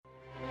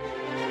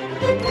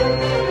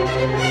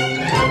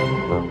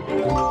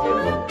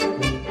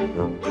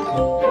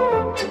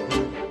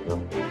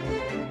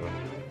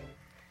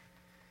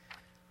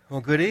Well,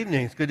 good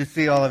evening. It's good to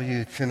see all of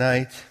you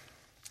tonight.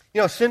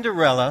 You know,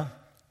 Cinderella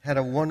had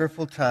a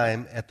wonderful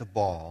time at the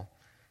ball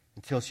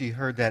until she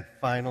heard that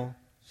final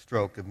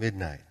stroke of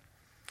midnight.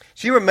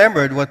 She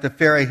remembered what the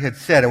fairy had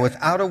said, and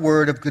without a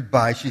word of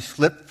goodbye, she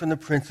slipped from the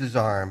prince's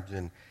arms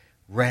and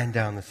ran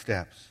down the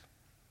steps.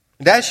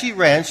 And as she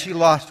ran, she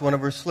lost one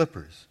of her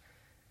slippers.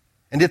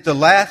 And if the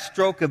last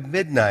stroke of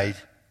midnight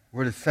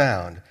were to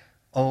sound,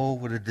 oh,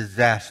 what a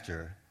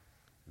disaster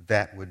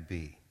that would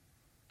be.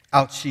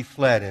 Out she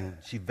fled, and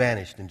she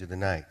vanished into the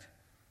night.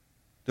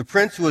 The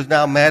prince, who was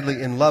now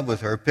madly in love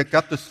with her, picked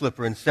up the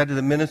slipper and said to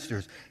the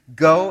ministers,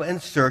 "Go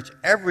and search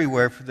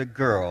everywhere for the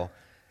girl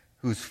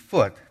whose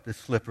foot the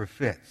slipper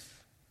fits.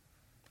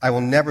 I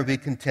will never be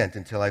content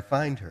until I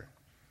find her."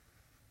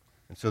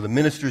 And so the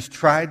ministers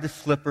tried the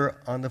slipper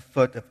on the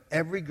foot of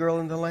every girl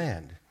in the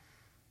land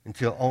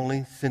until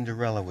only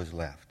Cinderella was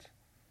left.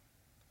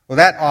 "Well,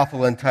 that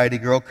awful untidy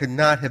girl could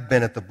not have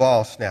been at the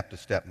ball," snapped the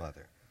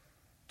stepmother.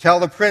 "Tell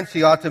the prince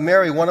he ought to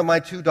marry one of my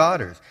 2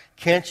 daughters.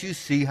 Can't you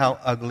see how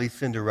ugly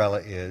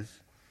Cinderella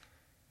is?"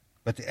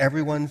 But to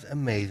everyone's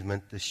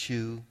amazement, the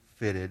shoe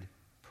fitted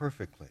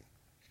perfectly.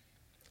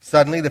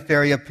 Suddenly, the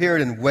fairy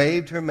appeared and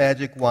waved her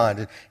magic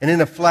wand, and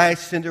in a flash,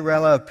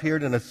 Cinderella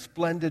appeared in a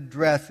splendid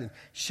dress and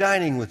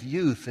shining with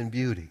youth and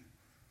beauty.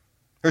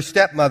 Her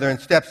stepmother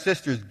and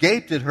stepsisters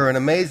gaped at her in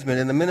amazement,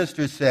 and the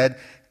ministers said,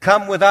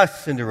 "Come with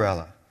us,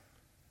 Cinderella.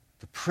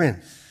 The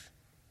prince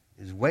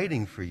is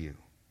waiting for you."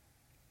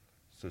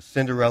 So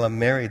Cinderella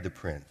married the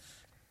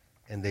prince,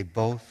 and they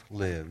both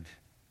lived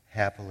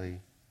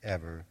happily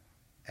ever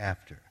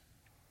after.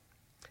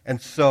 And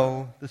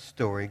so the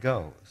story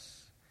goes.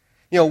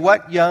 You know,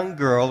 what young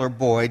girl or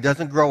boy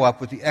doesn't grow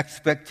up with the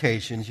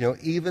expectations,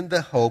 even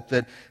the hope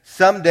that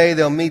someday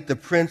they'll meet the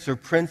prince or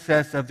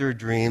princess of their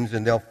dreams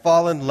and they'll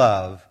fall in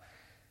love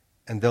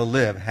and they'll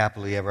live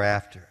happily ever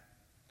after?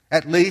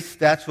 At least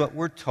that's what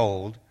we're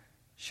told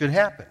should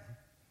happen.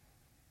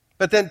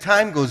 But then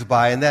time goes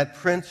by and that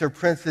prince or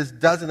princess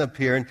doesn't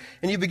appear,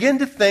 and you begin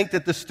to think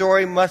that the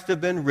story must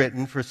have been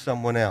written for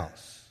someone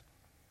else.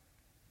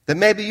 That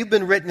maybe you've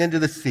been written into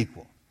the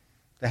sequel,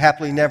 the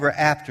happily never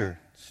after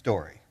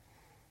story.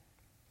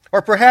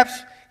 Or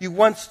perhaps you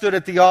once stood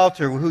at the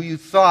altar who you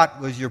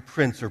thought was your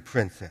prince or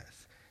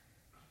princess,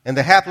 and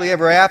the happily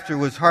ever after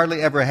was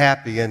hardly ever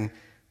happy and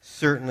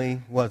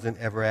certainly wasn't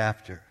ever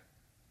after.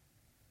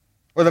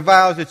 Or the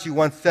vows that you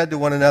once said to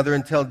one another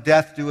until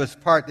death do us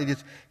part, they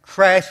just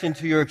crash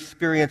into your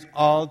experience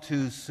all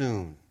too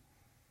soon.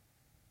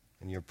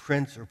 And your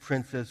prince or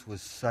princess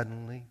was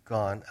suddenly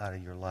gone out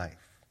of your life.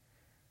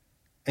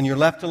 And you're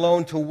left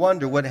alone to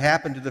wonder what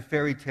happened to the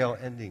fairy tale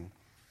ending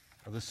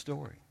of the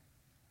story.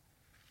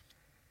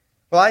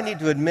 Well, I need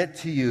to admit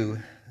to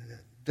you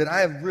that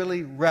I have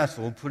really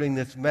wrestled putting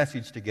this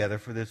message together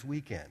for this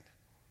weekend.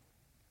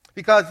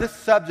 Because this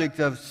subject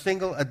of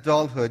single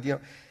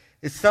adulthood,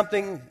 is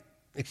something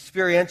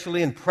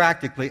experientially and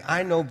practically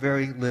I know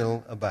very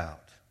little about.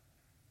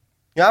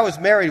 I was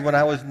married when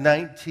I was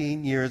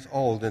 19 years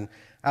old, and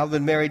I've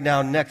been married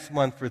now next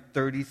month for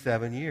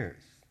 37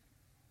 years.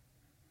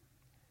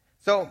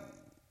 So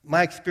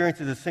my experience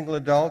as a single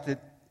adult,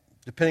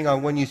 depending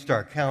on when you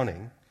start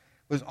counting,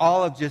 was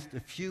all of just a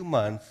few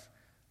months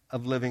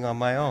of living on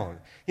my own.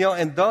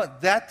 And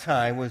that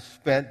time was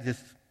spent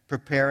just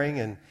preparing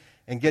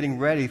and getting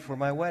ready for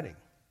my wedding.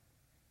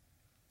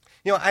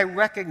 I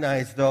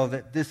recognize, though,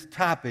 that this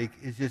topic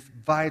is just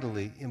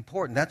vitally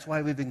important. That's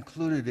why we've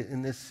included it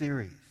in this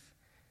series.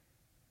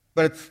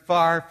 But it's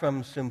far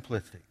from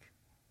simplistic.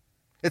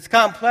 It's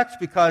complex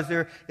because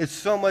there is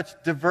so much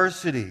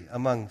diversity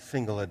among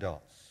single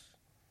adults.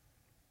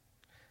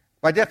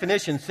 By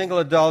definition, single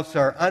adults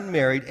are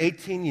unmarried,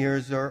 18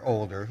 years or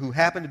older, who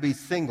happen to be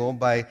single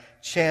by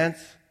chance,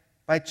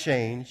 by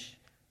change,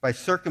 by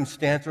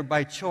circumstance, or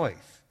by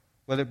choice,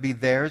 whether it be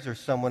theirs or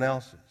someone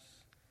else's.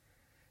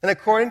 And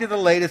according to the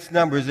latest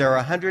numbers, there are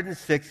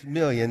 106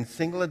 million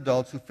single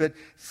adults who fit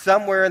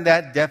somewhere in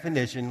that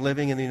definition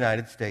living in the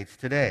United States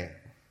today.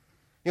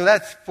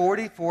 That's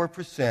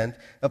 44%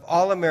 of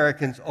all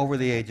Americans over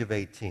the age of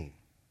 18.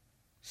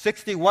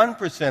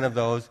 61% of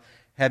those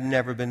have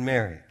never been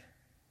married.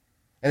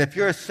 And if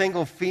you're a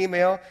single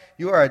female,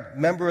 you are a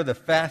member of the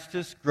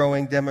fastest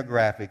growing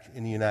demographic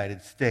in the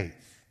United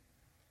States.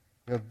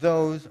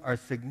 Those are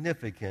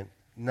significant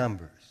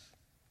numbers.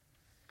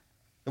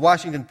 The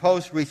Washington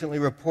Post recently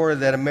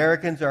reported that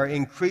Americans are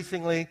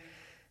increasingly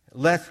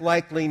less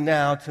likely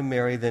now to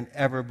marry than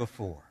ever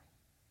before.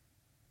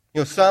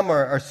 Some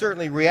are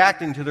certainly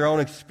reacting to their own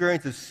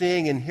experience of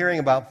seeing and hearing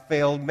about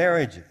failed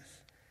marriages.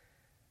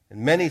 And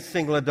many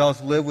single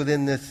adults live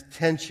within this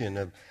tension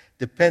of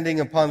depending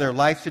upon their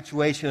life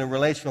situation and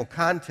relational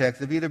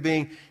context of either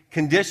being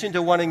conditioned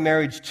to wanting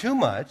marriage too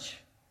much,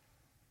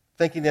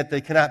 thinking that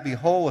they cannot be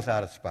whole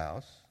without a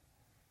spouse,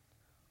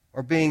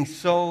 or being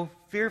so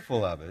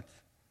fearful of it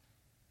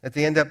that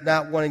they end up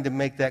not wanting to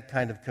make that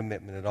kind of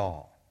commitment at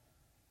all.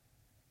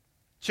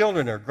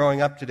 Children are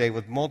growing up today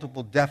with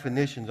multiple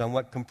definitions on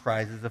what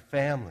comprises a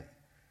family.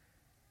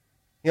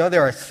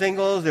 There are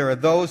singles, there are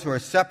those who are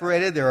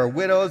separated, there are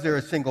widows, there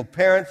are single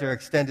parents, there are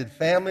extended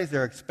families,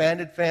 there are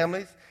expanded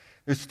families,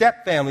 there's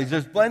step families,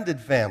 there's blended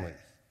families,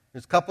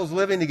 there's couples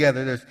living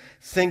together, there's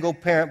single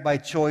parent by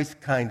choice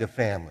kind of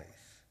families.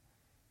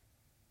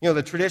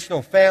 The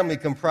traditional family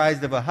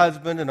comprised of a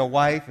husband and a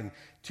wife and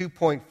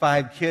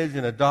 2.5 kids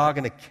and a dog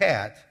and a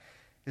cat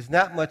is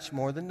not much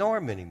more the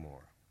norm anymore.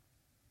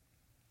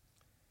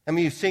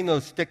 You've seen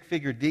those stick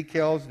figure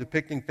decals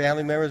depicting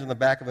family members on the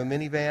back of a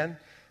minivan.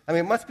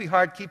 It must be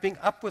hard keeping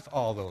up with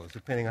all those,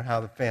 depending on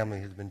how the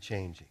family has been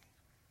changing.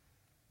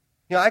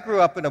 I grew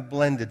up in a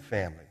blended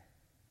family.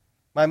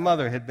 My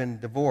mother had been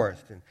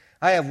divorced, and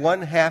I have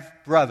one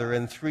half brother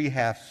and 3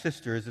 half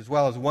sisters, as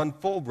well as one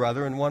full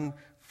brother and one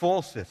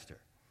full sister.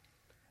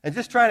 And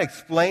just trying to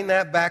explain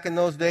that back in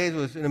those days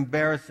was an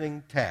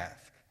embarrassing task.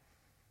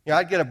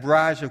 I'd get a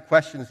barrage of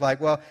questions like,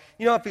 well,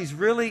 if he's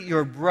really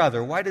your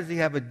brother, why does he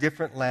have a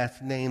different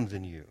last name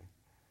than you?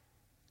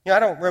 I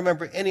don't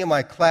remember any of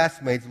my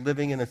classmates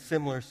living in a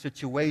similar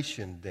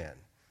situation then.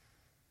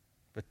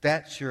 But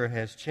that sure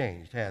has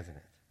changed, hasn't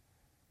it?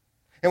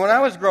 And when I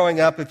was growing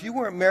up, if you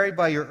weren't married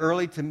by your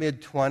early to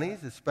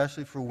mid-20s,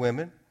 especially for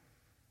women,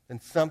 then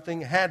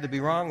something had to be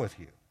wrong with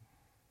you.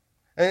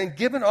 And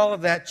given all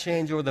of that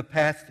change over the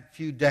past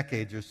few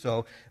decades or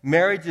so,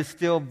 marriage is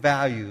still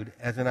valued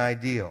as an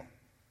ideal.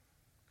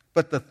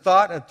 But the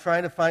thought of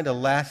trying to find a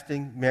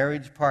lasting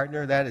marriage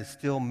partner, that is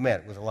still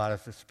met with a lot of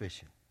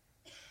suspicion.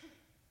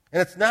 And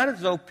it's not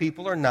as though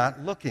people are not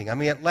looking.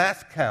 At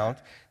last count,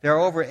 there are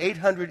over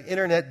 800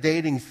 internet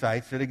dating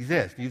sites that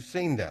exist. You've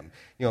seen them.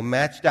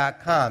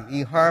 Match.com,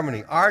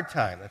 eHarmony, Our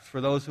Time, that's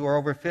for those who are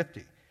over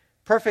 50.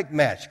 Perfect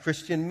Match,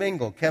 Christian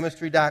Mingle,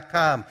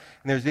 Chemistry.com,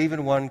 and there's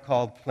even one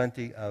called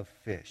Plenty of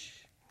Fish.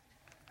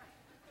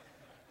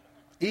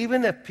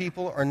 Even if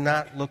people are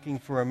not looking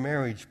for a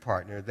marriage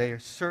partner, they are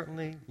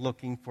certainly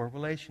looking for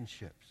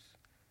relationships.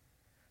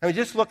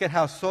 Just look at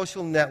how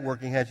social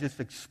networking has just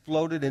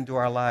exploded into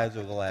our lives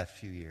over the last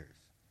few years.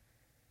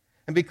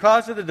 And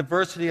because of the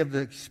diversity of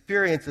the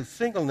experience of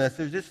singleness,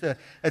 there's just a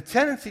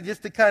tendency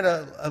just to kind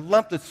of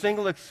lump the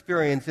single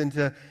experience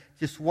into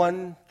just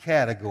one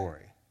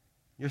category.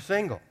 You're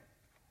single.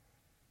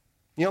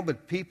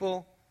 But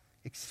people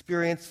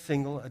experience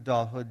single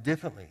adulthood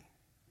differently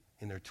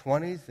in their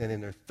 20s and in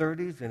their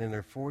 30s and in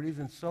their 40s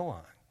and so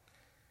on.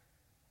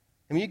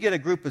 You get a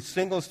group of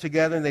singles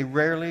together and they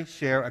rarely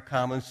share a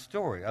common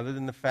story other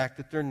than the fact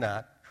that they're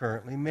not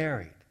currently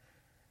married.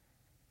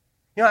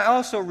 I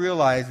also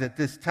realize that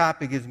this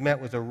topic is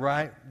met with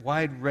a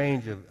wide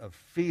range of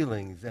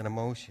feelings and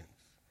emotions.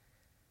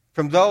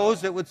 From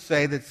those that would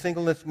say that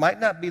singleness might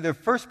not be their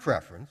first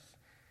preference,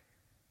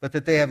 but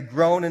that they have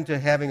grown into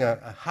having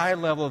a high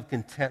level of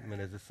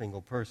contentment as a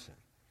single person.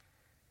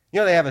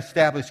 They have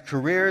established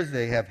careers,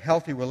 they have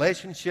healthy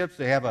relationships,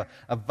 they have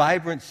a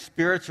vibrant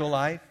spiritual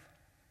life.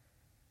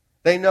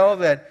 They know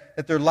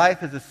that their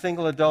life as a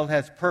single adult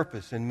has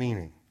purpose and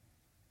meaning.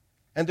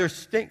 And they're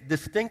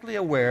distinctly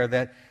aware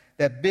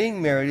that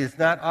being married is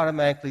not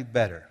automatically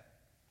better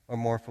or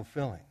more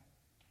fulfilling.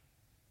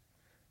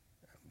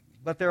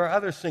 But there are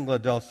other single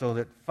adults, though,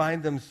 that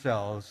find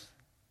themselves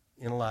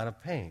in a lot of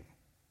pain.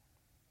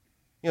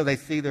 They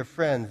see their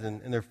friends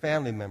and their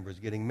family members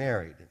getting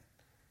married.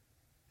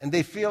 And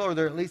they feel, or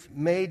they're at least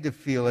made to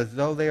feel, as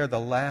though they are the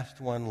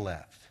last one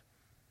left.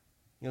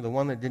 The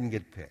one that didn't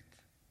get picked.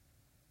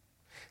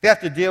 They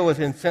have to deal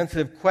with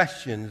insensitive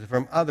questions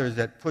from others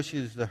that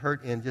pushes the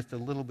hurt in just a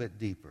little bit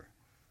deeper.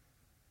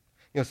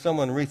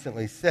 Someone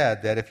recently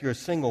said that if you're a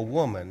single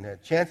woman,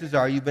 chances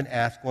are you've been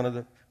asked one of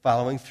the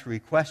following 3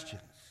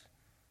 questions.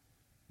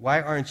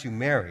 Why aren't you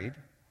married?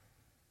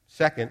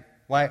 Second,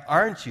 why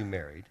aren't you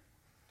married?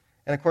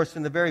 And of course,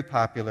 in the very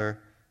popular,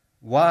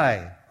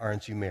 why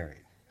aren't you married?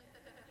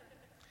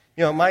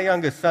 My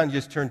youngest son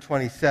just turned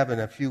 27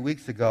 a few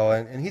weeks ago,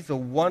 and he's a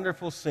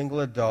wonderful single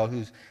adult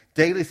whose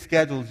daily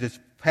schedule is just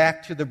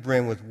packed to the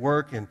brim with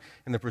work and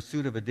the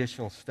pursuit of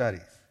additional studies.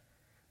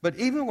 But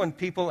even when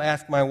people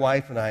ask my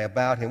wife and I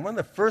about him, one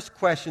of the first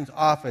questions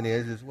often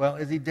is, well,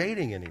 is he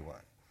dating anyone?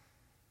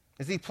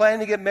 Is he planning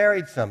to get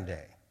married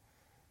someday?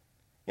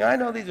 I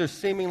know these are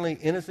seemingly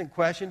innocent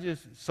questions,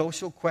 just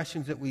social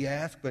questions that we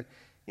ask, but,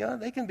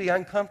 they can be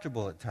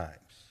uncomfortable at times.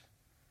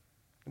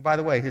 And by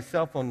the way, his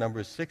cell phone number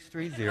is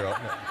 630.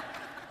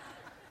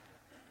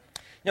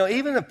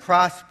 Even the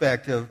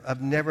prospect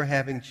of never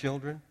having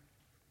children,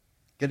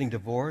 getting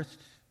divorced,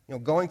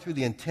 going through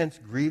the intense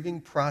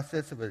grieving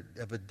process of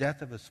a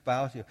death of a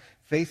spouse,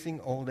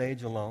 facing old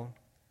age alone,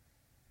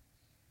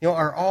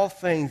 are all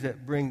things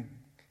that bring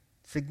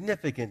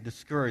significant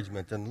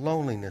discouragement and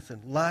loneliness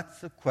and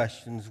lots of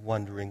questions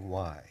wondering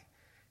why.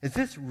 Is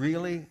this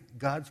really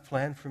God's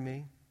plan for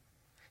me?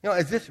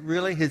 Is this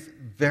really His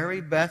very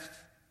best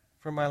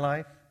for my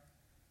life?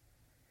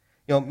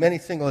 Many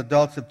single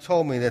adults have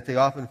told me that they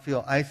often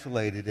feel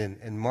isolated and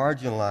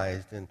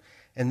marginalized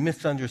and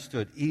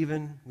misunderstood,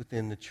 even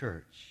within the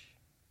church.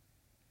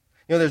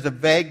 There's a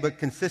vague but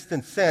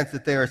consistent sense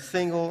that they are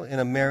single in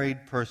a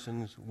married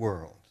person's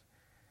world.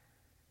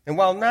 And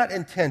while not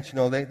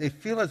intentional, they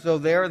feel as though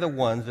they are the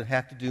ones that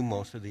have to do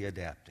most of the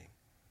adapting,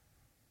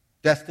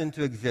 destined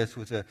to exist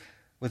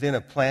within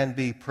a plan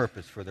B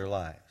purpose for their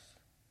lives.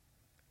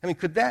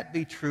 Could that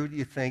be true, do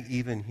you think,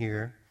 even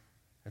here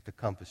at the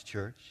Compass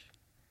Church?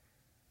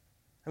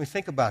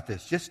 Think about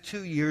this. Just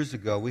 2 years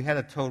ago, we had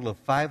a total of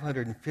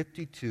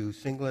 552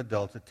 single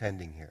adults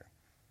attending here.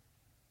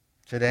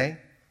 Today,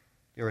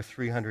 there are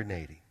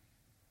 380.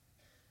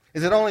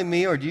 Is it only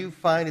me, or do you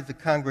find as a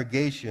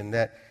congregation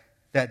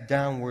that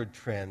downward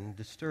trend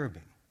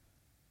disturbing?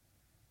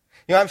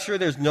 I'm sure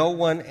there's no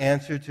one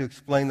answer to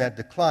explain that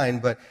decline,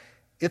 but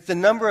if the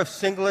number of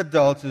single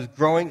adults is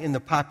growing in the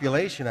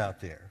population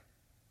out there,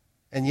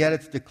 and yet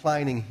it's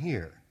declining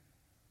here,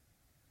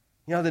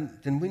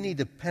 then we need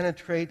to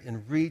penetrate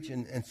and reach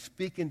and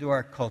speak into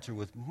our culture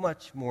with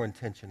much more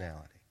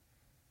intentionality.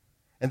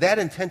 And that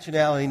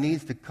intentionality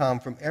needs to come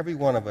from every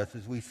one of us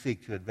as we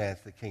seek to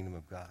advance the kingdom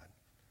of God.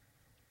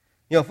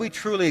 If we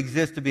truly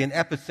exist to be an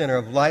epicenter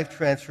of life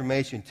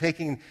transformation,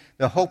 taking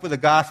the hope of the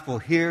gospel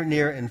here,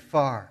 near, and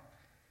far,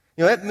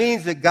 it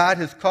means that God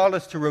has called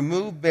us to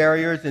remove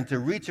barriers and to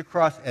reach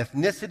across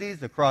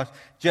ethnicities, across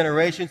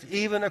generations,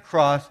 even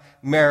across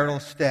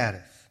marital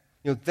status.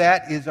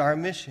 That is our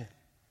mission.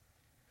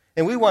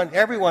 And we want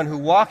everyone who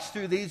walks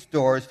through these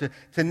doors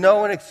to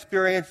know and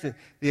experience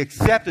the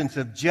acceptance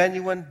of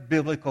genuine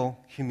biblical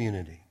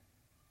community.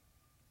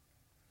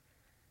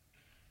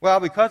 Well,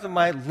 because of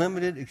my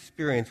limited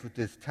experience with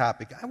this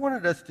topic, I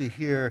wanted us to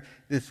hear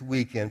this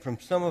weekend from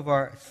some of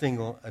our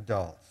single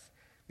adults,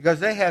 because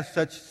they have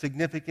such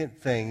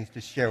significant things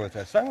to share with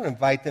us. So I'm going to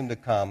invite them to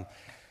come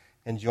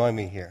and join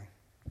me here.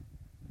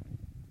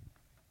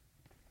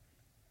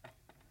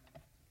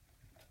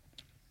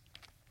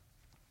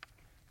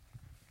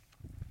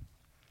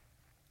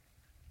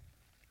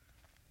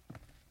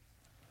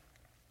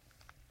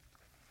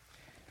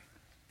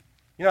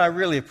 I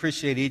really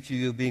appreciate each of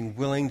you being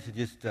willing to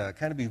just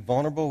kind of be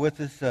vulnerable with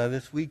us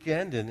this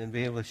weekend and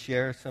be able to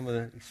share some of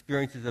the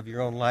experiences of your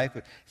own life.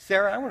 But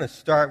Sarah, I want to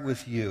start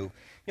with you.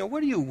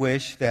 What do you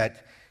wish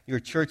that your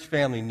church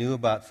family knew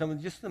about some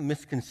of just the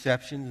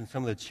misconceptions and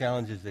some of the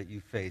challenges that you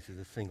face as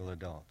a single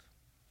adult?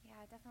 Yeah,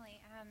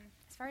 definitely.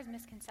 As far as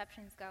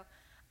misconceptions go,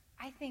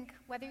 I think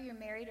whether you're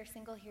married or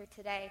single here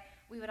today,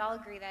 we would all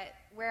agree that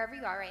wherever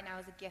you are right now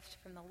is a gift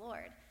from the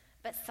Lord.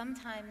 But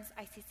sometimes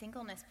I see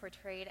singleness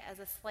portrayed as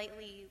a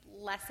slightly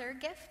lesser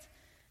gift.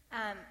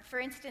 For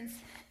instance,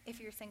 if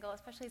you're single,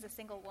 especially as a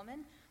single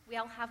woman, we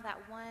all have that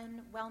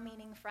one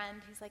well-meaning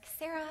friend who's like,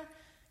 Sarah,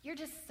 you're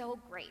just so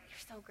great.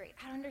 You're so great.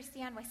 I don't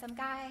understand why some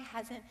guy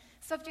hasn't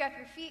swept you off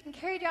your feet and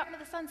carried you out into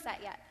the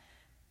sunset yet.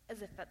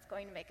 As if that's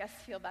going to make us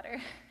feel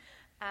better.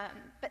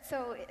 But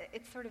so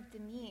it's sort of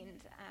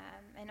demeaned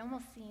and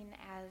almost seen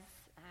as,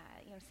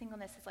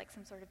 singleness is like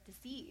some sort of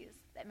disease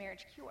that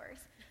marriage cures.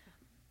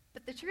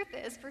 But the truth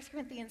is, 1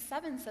 Corinthians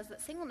 7 says that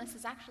singleness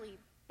is actually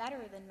better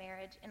than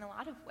marriage in a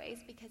lot of ways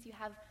because you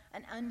have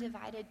an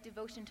undivided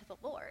devotion to the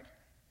Lord.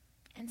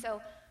 And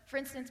so, for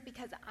instance,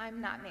 because I'm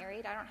not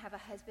married, I don't have a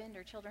husband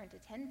or children to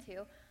tend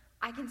to,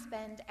 I can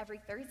spend every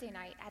Thursday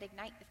night at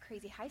Ignite with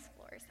crazy high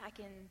schoolers. I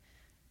can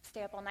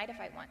stay up all night if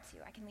I want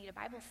to. I can lead a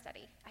Bible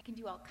study. I can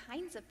do all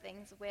kinds of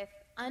things with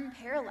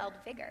unparalleled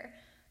vigor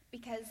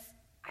because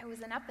I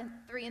wasn't up at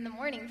 3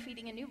 a.m.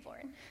 feeding a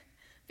newborn.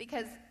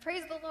 Because,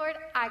 praise the Lord,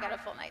 I got a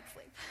full night's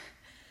sleep.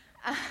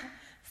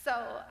 So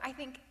I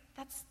think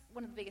that's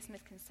one of the biggest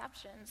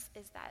misconceptions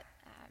is that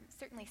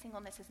certainly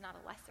singleness is not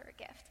a lesser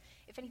gift.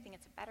 If anything,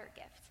 it's a better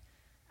gift.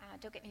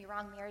 Don't get me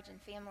wrong, marriage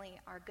and family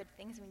are good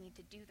things. We need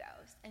to do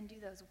those and do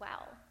those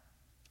well.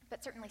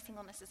 But certainly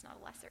singleness is not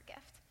a lesser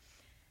gift.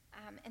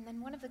 And then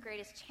one of the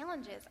greatest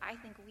challenges I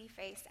think we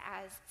face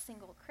as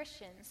single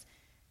Christians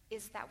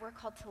is that we're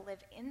called to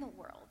live in the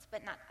world,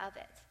 but not of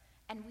it.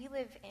 And we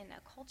live in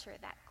a culture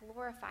that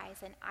glorifies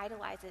and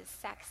idolizes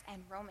sex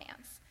and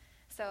romance.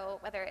 So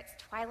whether it's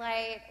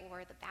Twilight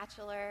or The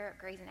Bachelor or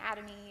Grey's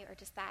Anatomy or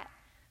just that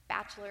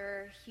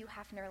Bachelor Hugh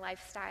Hefner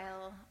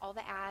lifestyle, all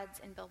the ads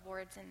and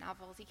billboards and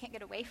novels, you can't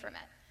get away from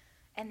it.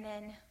 And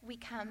then we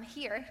come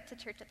here to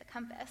Church at the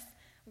Compass,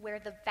 where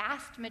the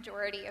vast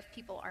majority of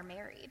people are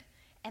married.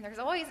 And there's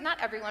always, not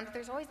everyone, but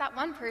there's always that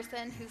one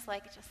person who's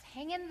like, just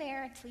hang in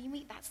there until you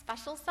meet that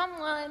special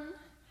someone.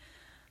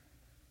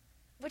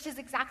 Which is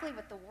exactly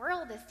what the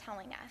world is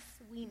telling us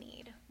we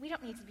need. We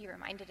don't need to be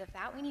reminded of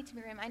that. We need to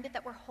be reminded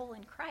that we're whole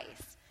in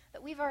Christ,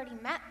 that we've already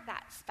met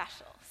that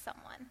special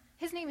someone.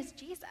 His name is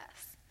Jesus.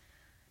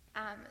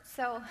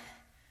 So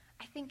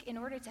I think in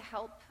order to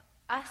help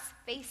us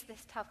face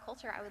this tough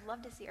culture, I would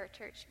love to see our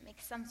church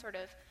make some sort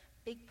of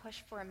big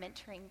push for a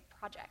mentoring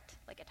project,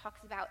 like it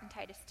talks about in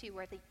Titus 2,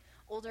 where the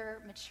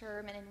older,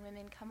 mature men and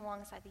women come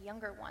alongside the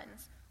younger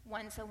ones,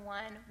 one to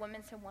one,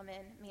 woman to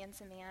woman, man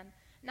to man,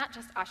 not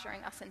just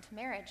ushering us into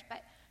marriage,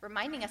 but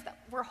reminding us that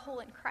we're whole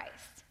in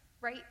Christ,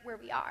 right where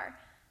we are,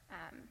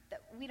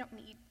 that we don't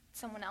need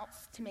someone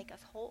else to make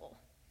us whole,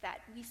 that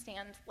we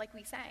stand, like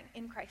we sang,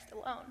 in Christ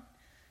alone.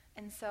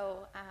 And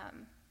so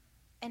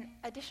And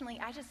additionally,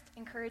 I just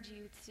encourage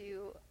you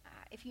to,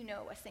 if you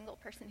know a single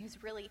person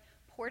who's really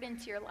poured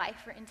into your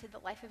life or into the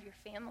life of your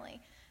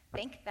family,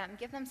 thank them,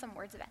 give them some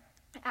words of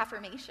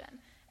affirmation,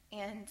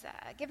 and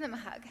give them a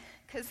hug,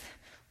 because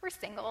we're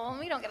single and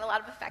we don't get a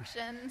lot of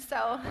affection,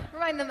 so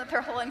remind them that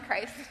they're whole in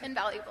Christ and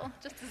valuable,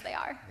 just as they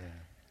are. Yeah.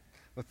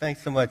 Well,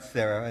 thanks so much,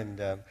 Sarah. And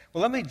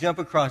let me jump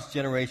across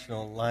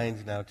generational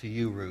lines now to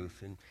you,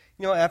 Ruth. And,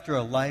 after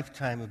a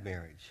lifetime of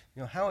marriage,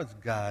 how is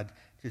God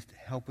just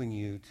helping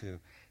you to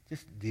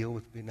just deal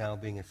with now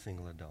being a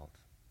single adult?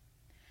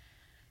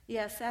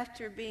 Yes,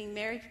 after being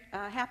married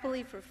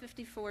happily for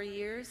 54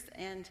 years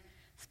and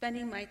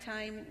spending my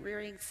time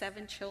rearing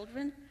 7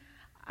 children,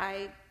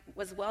 I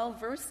was well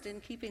versed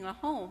in keeping a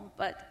home,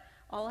 but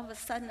all of a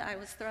sudden I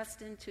was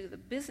thrust into the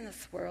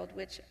business world,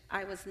 which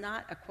I was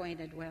not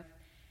acquainted with.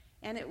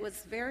 And it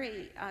was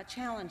very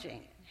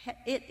challenging.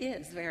 It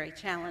is very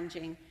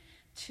challenging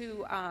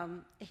to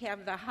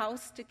have the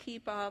house to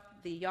keep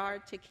up, the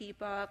yard to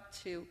keep up,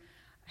 to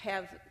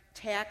have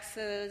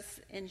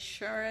taxes,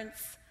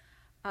 insurance,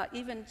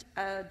 even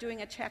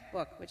doing a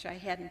checkbook, which I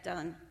hadn't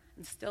done.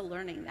 I'm still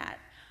learning that.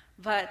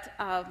 But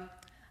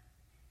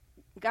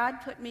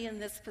God put me in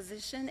this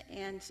position,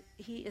 and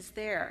He is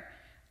there.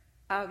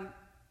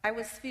 I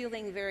was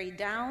feeling very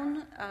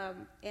down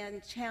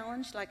and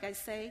challenged, like I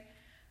say,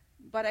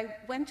 but I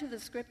went to the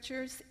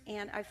scriptures,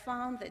 and I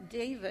found that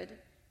David,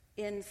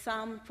 in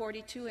Psalm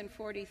 42 and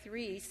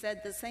 43,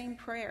 said the same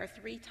prayer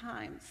 3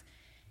 times.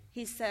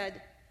 He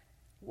said,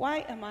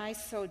 "Why am I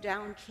so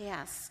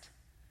downcast?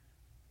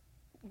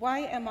 Why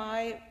am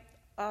I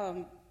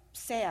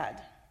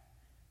sad?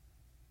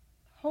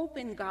 Hope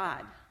in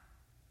God.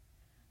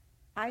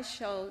 I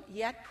shall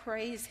yet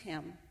praise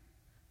Him,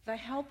 the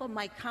help of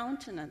my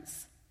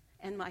countenance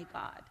and my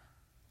God."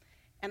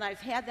 And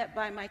I've had that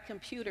by my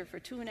computer for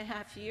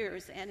 2.5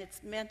 years, and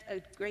it's meant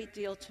a great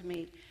deal to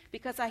me,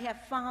 because I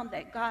have found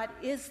that God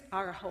is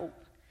our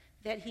hope,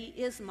 that He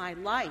is my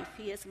life,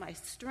 He is my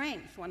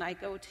strength when I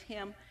go to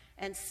Him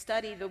and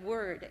study the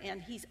Word, and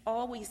He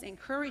always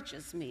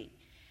encourages me.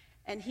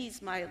 And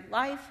He's my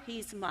life,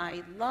 He's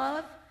my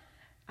love.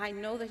 I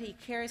know that He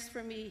cares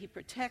for me, He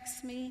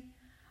protects me.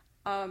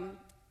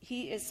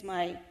 He is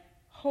my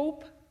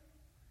hope.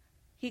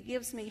 He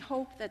gives me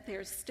hope that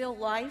there's still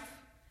life.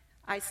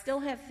 I still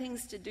have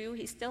things to do.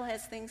 He still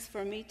has things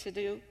for me to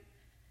do.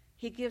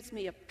 He gives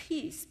me a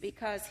peace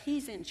because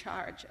He's in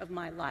charge of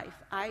my life.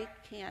 I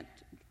can't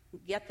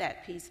get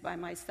that peace by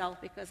myself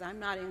because I'm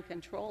not in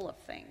control of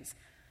things.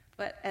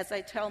 But as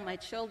I tell my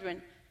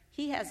children,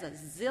 He has a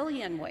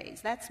zillion ways.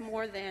 That's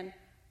more than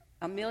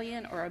a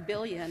million or a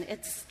billion.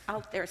 It's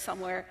out there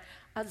somewhere.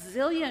 A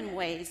zillion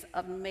ways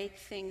of make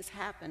things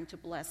happen to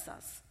bless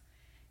us.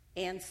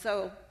 And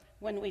so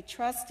when we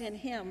trust in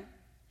Him,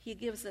 He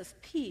gives us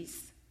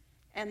peace.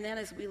 And then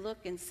as we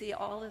look and see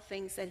all the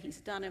things that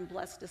He's done and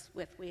blessed us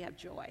with, we have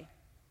joy.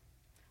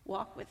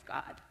 Walk with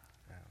God.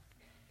 Wow.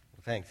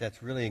 Well, thanks.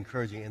 That's really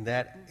encouraging. And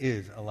that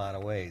is a lot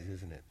of ways,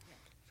 isn't it?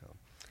 So,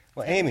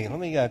 well, Amy, let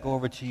me go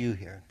over to you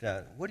here.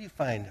 What do you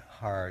find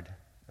hard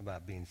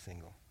about being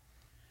single?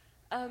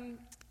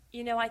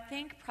 I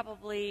think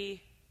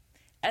probably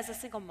as a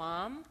single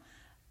mom,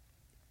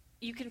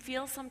 you can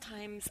feel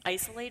sometimes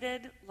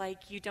isolated,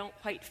 like you don't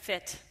quite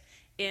fit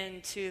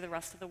into the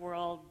rest of the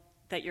world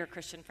that your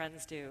Christian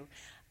friends do.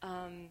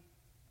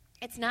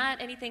 It's not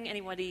anything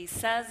anybody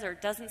says or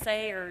doesn't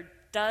say or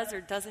does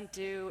or doesn't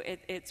do.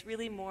 It's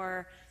really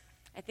more,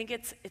 I think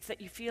it's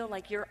that you feel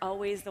like you're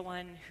always the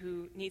one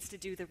who needs to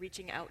do the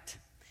reaching out.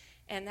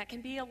 And that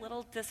can be a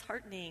little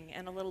disheartening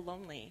and a little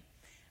lonely.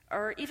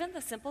 Or even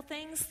the simple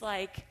things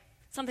like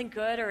something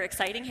good or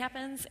exciting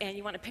happens and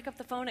you want to pick up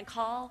the phone and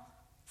call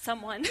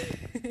someone.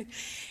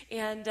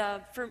 And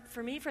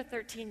for me, for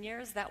 13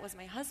 years, that was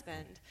my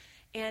husband.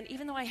 And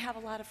even though I have a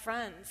lot of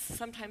friends,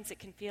 sometimes it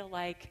can feel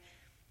like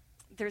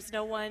there's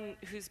no one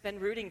who's been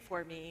rooting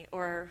for me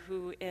or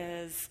who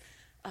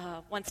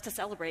wants to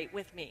celebrate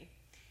with me.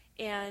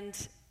 And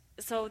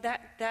so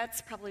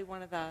that's probably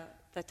one of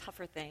the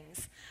tougher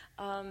things.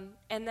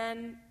 And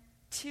then,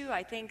 too,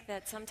 I think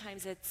that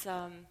sometimes it's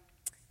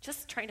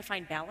just trying to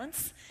find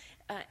balance.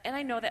 And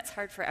I know that's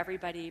hard for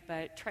everybody,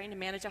 but trying to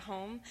manage a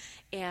home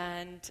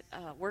and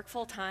work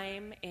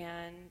full-time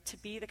and to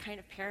be the kind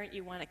of parent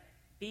you want to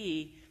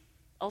be,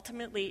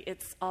 ultimately,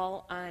 it's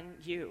all on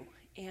you.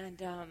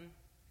 And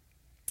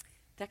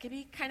that can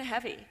be kind of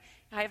heavy.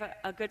 I have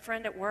a good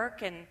friend at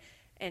work,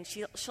 and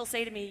she'll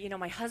say to me,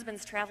 my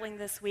husband's traveling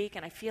this week,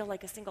 and I feel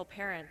like a single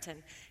parent,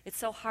 and it's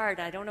so hard.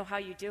 I don't know how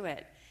you do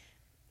it.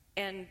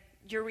 And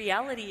your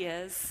reality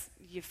is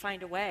you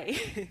find a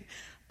way.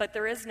 But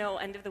there is no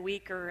end of the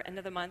week or end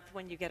of the month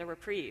when you get a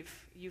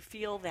reprieve. You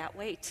feel that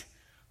weight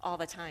all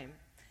the time.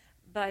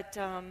 But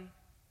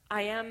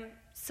I am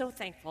so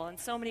thankful in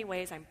so many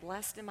ways. I'm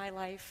blessed in my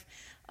life.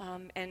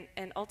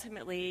 And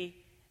ultimately,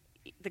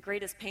 the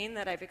greatest pain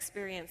that I've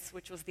experienced,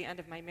 which was the end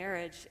of my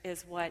marriage,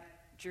 is what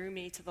drew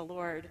me to the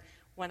Lord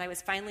when I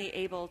was finally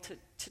able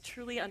to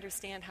truly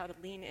understand how to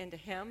lean into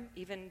Him,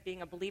 even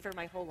being a believer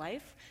my whole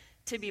life,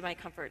 to be my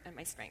comfort and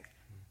my strength.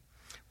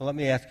 Well, let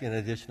me ask you an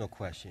additional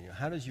question.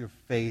 How does your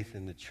faith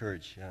in the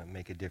church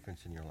make a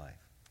difference in your life?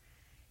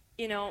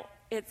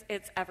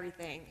 It's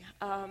everything.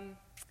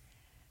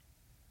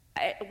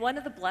 One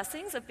of the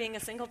blessings of being a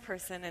single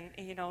person,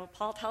 and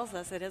Paul tells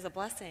us it is a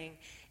blessing,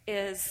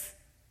 is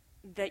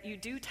that you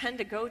do tend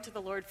to go to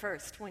the Lord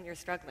first when you're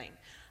struggling.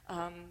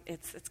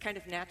 It's kind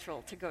of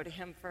natural to go to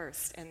Him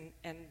first, and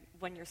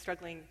when you're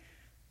struggling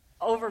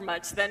over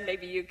much, then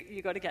maybe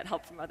you go to get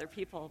help from other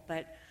people.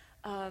 But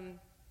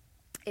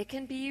it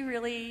can be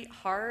really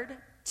hard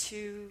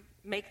to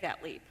make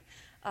that leap.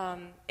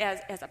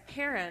 As a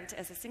parent,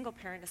 as a single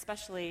parent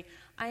especially,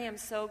 I am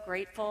so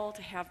grateful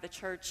to have the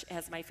church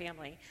as my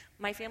family.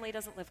 My family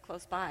doesn't live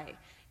close by,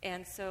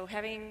 and so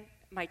having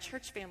my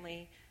church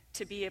family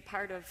to be a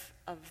part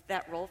of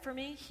that role for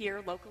me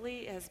here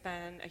locally has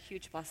been a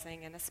huge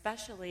blessing, and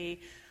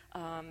especially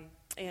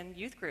in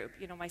youth group.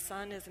 My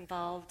son is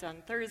involved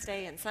on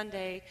Thursday and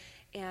Sunday,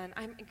 and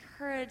I'm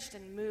encouraged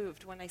and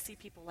moved when I see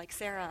people like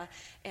Sarah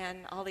and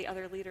all the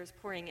other leaders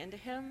pouring into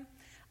him.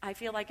 I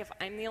feel like if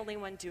I'm the only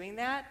one doing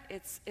that,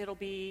 it'll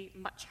be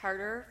much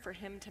harder for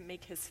him to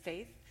make his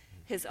faith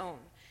his own.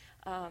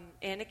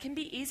 And it can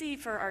be easy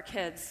for our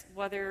kids,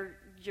 whether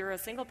you're a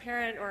single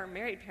parent or a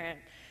married parent,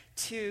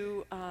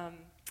 to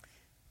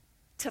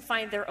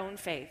find their own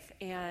faith.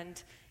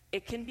 And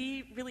it can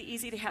be really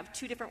easy to have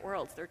two different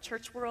worlds, their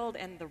church world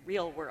and the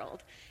real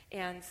world.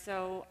 And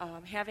so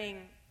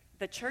having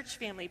the church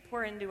family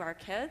pour into our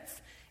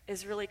kids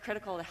is really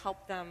critical to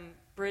help them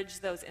bridge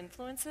those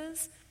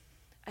influences.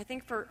 I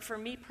think for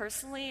me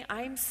personally,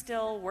 I'm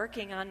still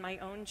working on my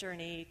own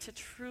journey to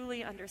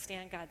truly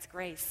understand God's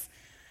grace,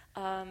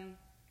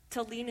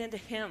 to lean into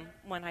Him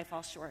when I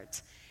fall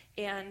short,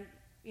 and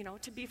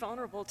to be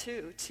vulnerable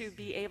too, to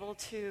be able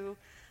to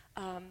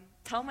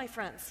tell my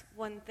friends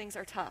when things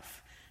are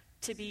tough,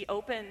 to be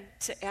open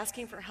to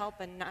asking for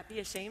help and not be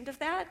ashamed of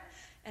that,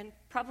 and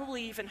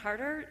probably even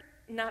harder,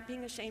 not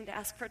being ashamed to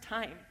ask for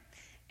time,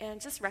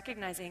 and just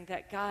recognizing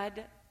that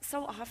God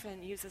so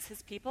often uses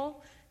His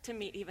people to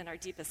meet even our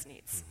deepest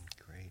needs.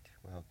 Great.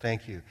 Well,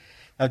 thank you.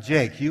 Now,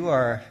 Jake, you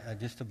are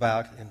just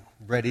about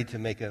ready to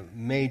make a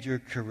major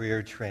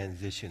career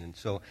transition. And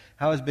so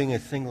how has being a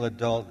single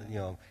adult,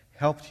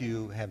 helped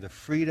you have the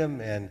freedom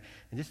and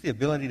just the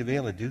ability to be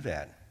able to do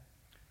that?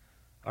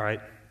 All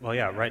right. Well,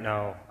 yeah, right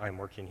now I'm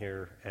working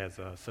here as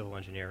a civil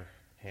engineer,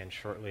 and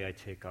shortly I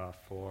take off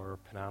for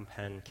Phnom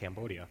Penh,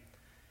 Cambodia.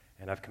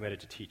 And I've committed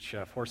to teach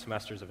 4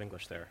 semesters of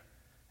English there.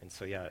 And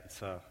so, yeah, it's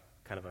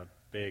kind of a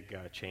big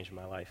change in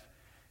my life.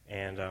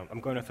 And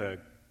I'm going with a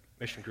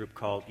mission group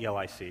called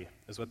ELIC.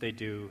 What they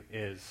do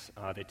is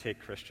they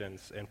take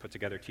Christians and put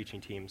together teaching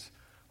teams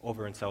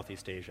over in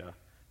Southeast Asia,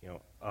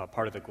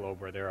 part of the globe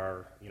where there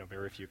are,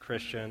 very few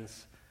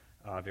Christians,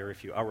 very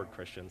few outward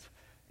Christians.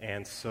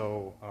 And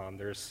so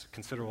there's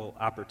considerable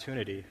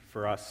opportunity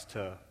for us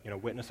to,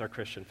 witness our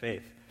Christian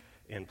faith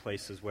in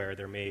places where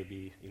there may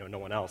be, no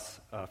one else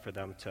for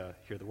them to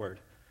hear the word.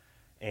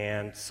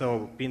 And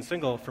so being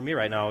single for me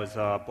right now is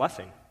a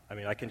blessing. I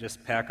mean, I can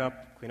just pack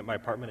up, clean up my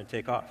apartment, and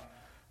take off.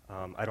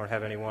 I don't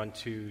have anyone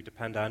to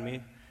depend on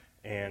me.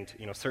 And,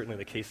 certainly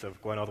the case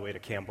of going all the way to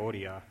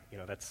Cambodia,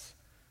 that's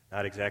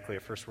not exactly a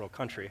first world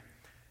country.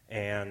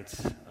 And,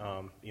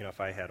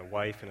 if I had a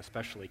wife and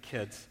especially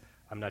kids,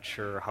 I'm not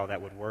sure how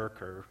that would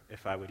work or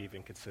if I would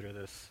even consider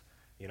this,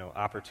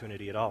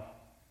 opportunity at all.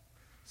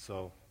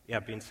 So, yeah,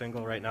 being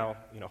single right now,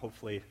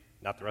 hopefully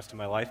not the rest of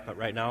my life, but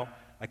right now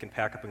I can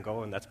pack up and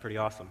go, and that's pretty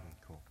awesome.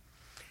 Cool.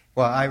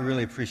 Well, I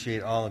really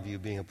appreciate all of you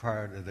being a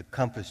part of the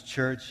Compass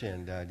Church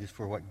and just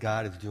for what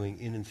God is doing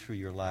in and through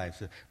your lives.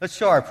 So let's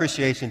show our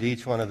appreciation to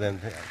each one of them.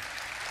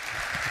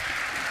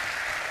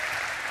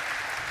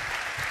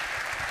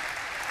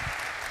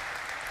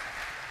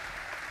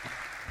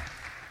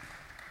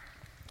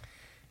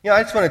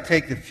 I just want to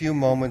take the few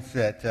moments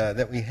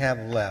that we have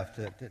left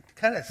to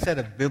kind of set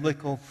a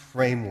biblical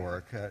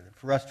framework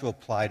for us to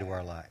apply to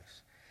our lives.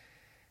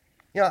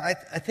 I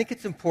think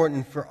it's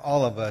important for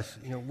all of us,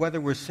 whether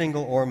we're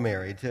single or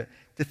married, to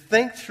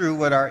think through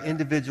what our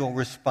individual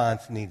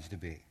response needs to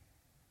be.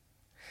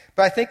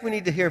 But I think we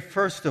need to hear,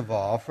 first of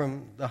all,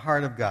 from the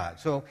heart of God.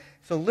 So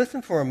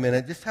listen for a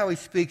minute, just how He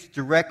speaks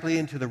directly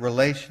into the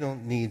relational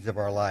needs of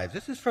our lives.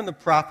 This is from the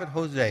prophet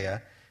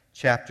Hosea,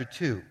 chapter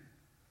 2.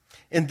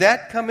 In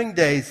that coming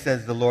day,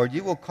 says the Lord,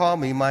 you will call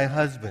me my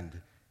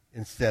husband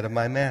instead of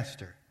my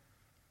master.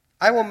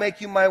 I will make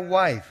you my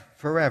wife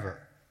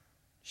forever,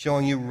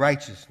 showing you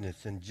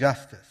righteousness and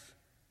justice,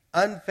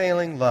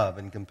 unfailing love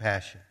and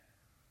compassion.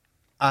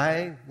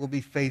 I will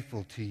be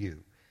faithful to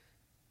you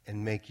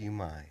and make you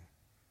mine,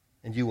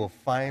 and you will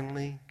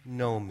finally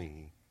know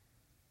me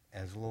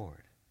as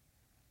Lord.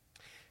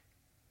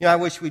 I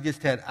wish we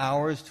just had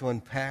hours to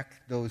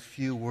unpack those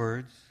few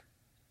words,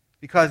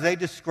 because they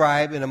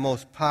describe in a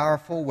most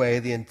powerful way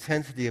the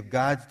intensity of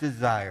God's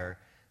desire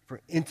for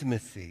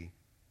intimacy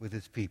with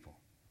His people.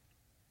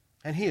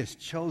 And He has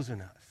chosen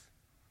us.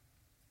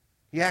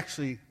 He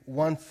actually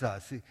wants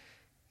us.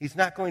 He's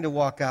not going to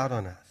walk out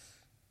on us.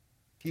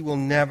 He will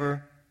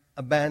never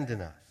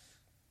abandon us.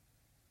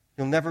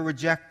 He'll never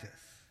reject us.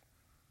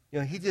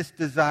 He just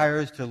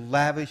desires to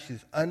lavish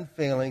his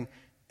unfailing,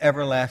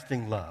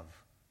 everlasting love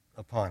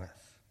upon us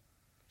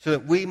so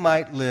that we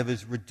might live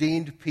as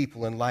redeemed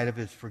people in light of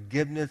his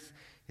forgiveness,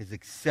 his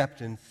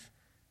acceptance,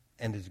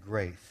 and his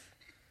grace.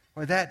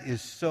 Well, that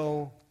is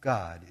so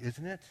God,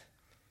 isn't it?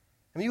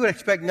 I mean, you would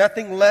expect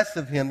nothing less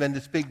of him than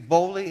to speak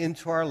boldly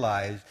into our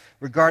lives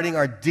regarding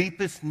our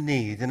deepest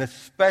needs, and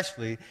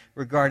especially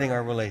regarding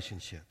our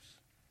relationships.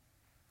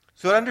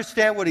 So to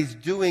understand what he's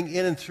doing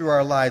in and through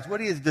our lives,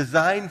 what he has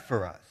designed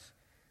for us,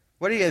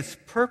 what he has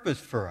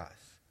purposed for us,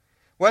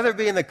 whether it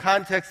be in the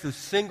context of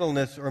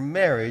singleness or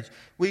marriage,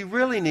 we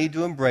really need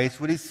to embrace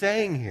what he's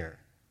saying here.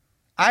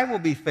 I will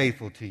be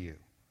faithful to you.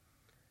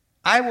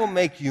 I will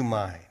make you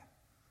mine.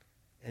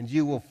 And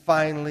you will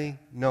finally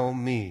know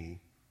me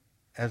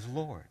as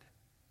Lord.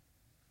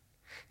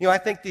 I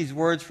think these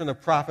words from the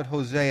prophet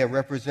Hosea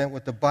represent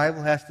what the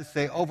Bible has to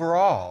say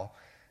overall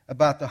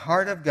about the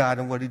heart of God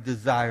and what he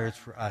desires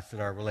for us in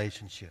our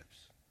relationships.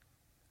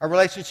 Our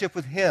relationship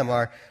with him,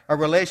 our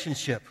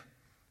relationship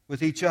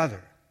with each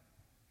other.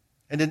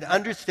 And in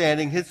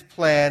understanding his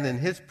plan and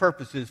his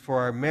purposes for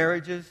our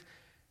marriages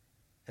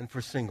and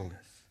for singleness.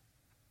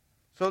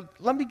 So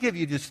let me give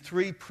you just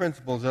 3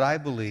 principles that I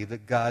believe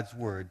that God's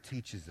word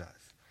teaches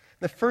us.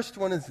 The first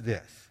one is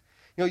this.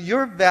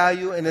 Your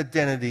value and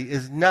identity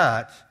is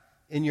not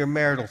in your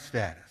marital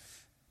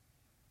status,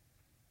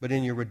 but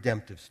in your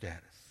redemptive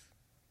status.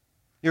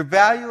 Your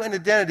value and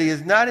identity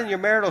is not in your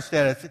marital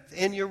status, it's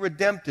in your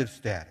redemptive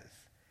status.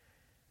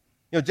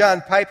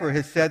 John Piper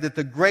has said that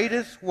the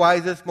greatest,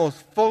 wisest,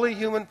 most fully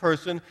human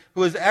person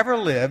who has ever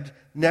lived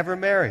never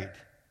married.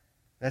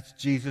 That's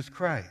Jesus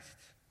Christ.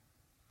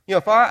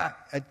 If our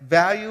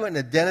value and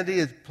identity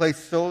is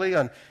placed solely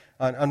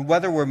on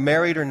whether we're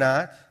married or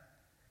not,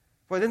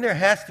 well, then there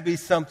has to be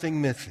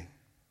something missing.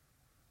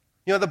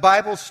 The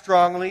Bible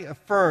strongly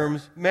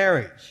affirms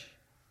marriage.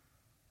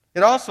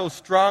 It also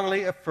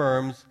strongly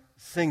affirms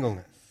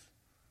singleness.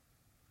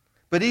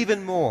 But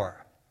even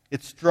more,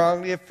 it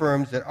strongly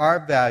affirms that our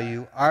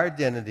value, our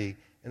identity,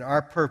 and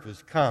our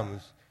purpose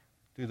comes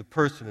through the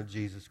person of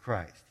Jesus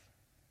Christ.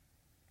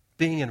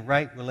 Being in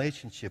right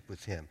relationship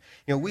with him.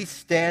 We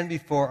stand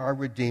before our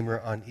Redeemer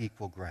on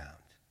equal ground.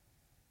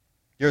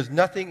 There's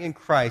nothing in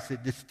Christ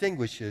that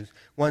distinguishes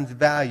one's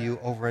value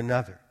over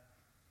another.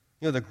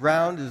 The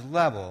ground is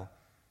level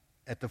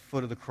at the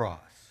foot of the cross.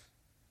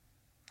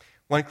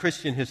 One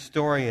Christian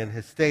historian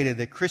has stated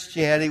that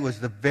Christianity was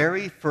the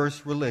very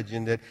first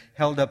religion that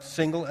held up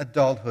single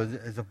adulthood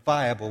as a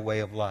viable way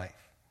of life.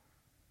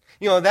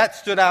 That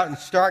stood out in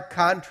stark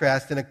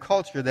contrast in a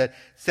culture that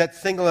set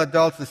single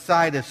adults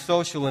aside as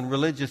social and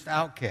religious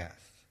outcasts.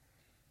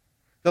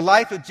 The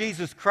life of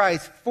Jesus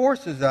Christ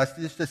forces us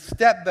just to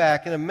step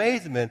back in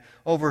amazement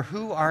over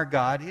who our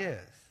God is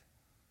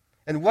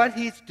and what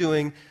he's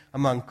doing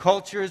among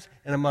cultures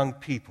and among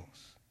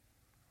peoples.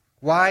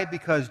 Why?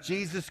 Because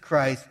Jesus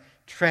Christ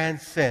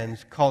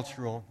transcends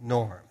cultural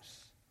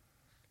norms,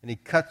 and he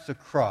cuts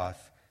across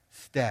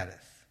status.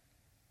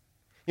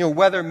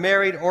 Whether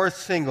married or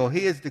single,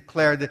 he has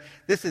declared that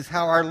this is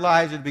how our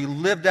lives are to be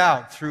lived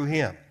out through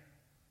him.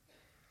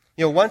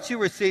 Once you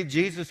receive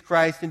Jesus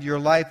Christ into your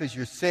life as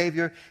your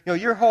Savior,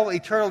 your whole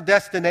eternal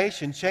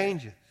destination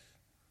changes.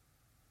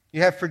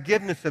 You have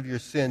forgiveness of your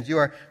sins. You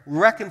are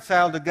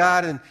reconciled to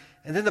God, and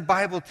then the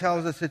Bible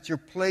tells us that you're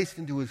placed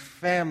into his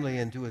family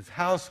and to his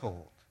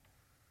household.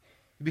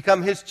 You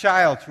become his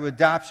child through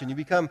adoption. You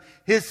become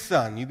his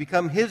son. You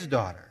become his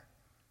daughter,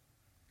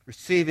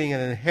 receiving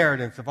an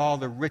inheritance of all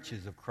the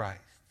riches of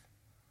Christ.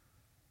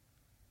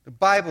 The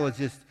Bible is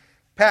just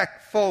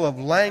packed full of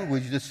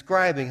language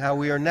describing how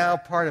we are now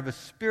part of a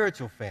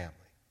spiritual family.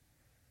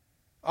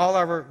 All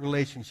our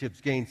relationships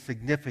gain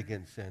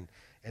significance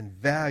and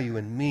value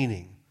and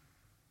meaning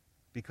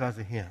because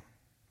of him.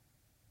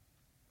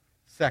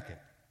 Second,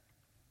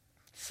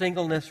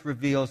 singleness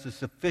reveals the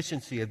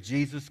sufficiency of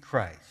Jesus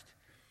Christ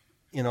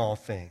in all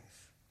things.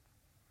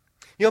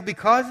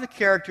 Because the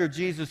character of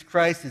Jesus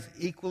Christ is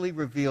equally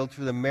revealed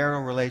through the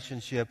marital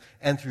relationship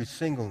and through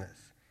singleness,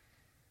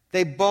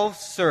 they both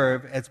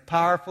serve as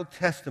powerful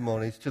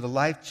testimonies to the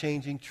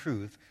life-changing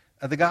truth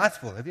of the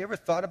gospel. Have you ever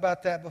thought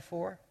about that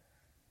before?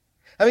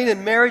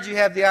 In marriage you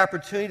have the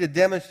opportunity to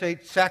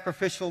demonstrate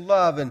sacrificial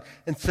love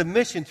and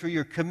submission through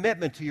your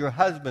commitment to your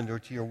husband or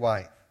to your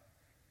wife,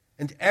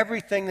 and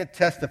everything that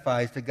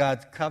testifies to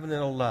God's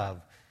covenantal love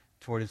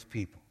toward his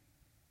people.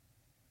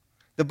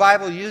 The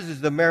Bible uses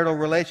the marital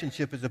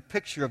relationship as a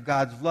picture of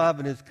God's love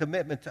and his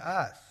commitment to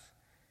us.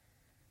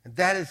 And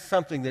that is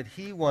something that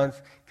he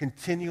wants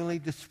continually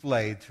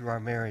displayed through our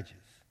marriages.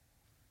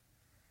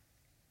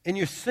 In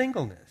your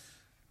singleness,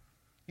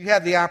 you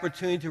have the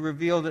opportunity to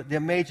reveal the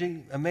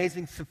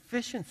amazing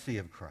sufficiency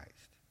of Christ.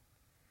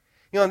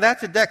 And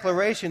that's a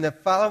declaration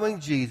that following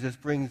Jesus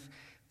brings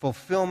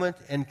fulfillment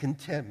and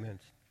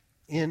contentment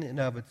in and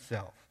of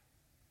itself.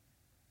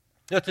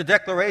 It's a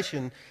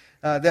declaration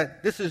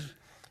that this is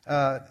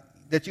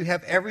that you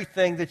have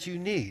everything that you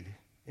need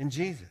in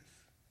Jesus.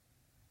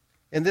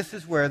 And this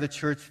is where the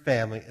church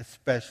family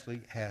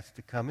especially has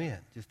to come in,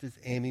 just as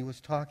Amy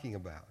was talking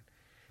about.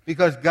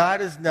 Because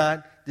God has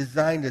not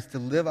designed us to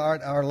live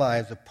out our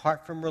lives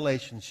apart from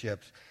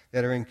relationships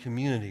that are in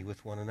community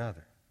with one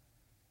another.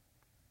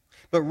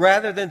 But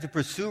rather than to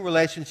pursue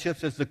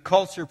relationships as the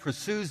culture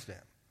pursues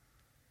them,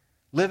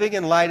 living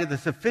in light of the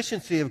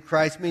sufficiency of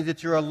Christ means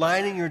that you're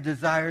aligning your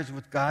desires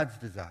with God's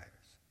desires.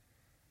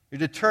 You're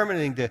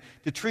determining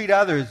to treat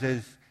others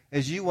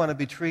as you want to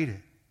be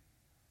treated.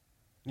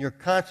 You're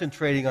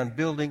concentrating on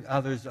building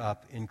others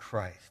up in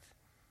Christ.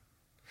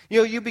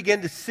 You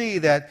begin to see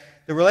that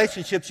the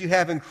relationships you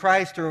have in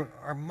Christ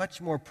are much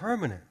more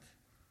permanent,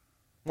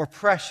 more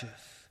precious,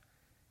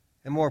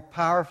 and more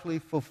powerfully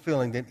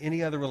fulfilling than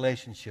any other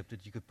relationship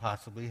that you could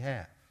possibly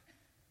have.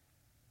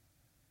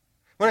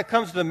 When it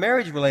comes to the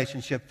marriage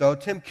relationship, though,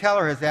 Tim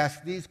Keller has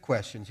asked these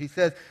questions. He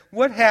says,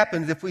 what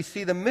happens if we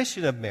see the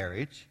mission of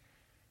marriage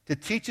to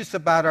teach us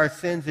about our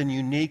sins in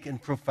unique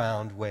and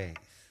profound ways,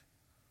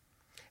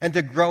 and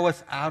to grow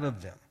us out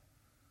of them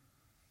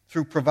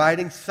through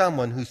providing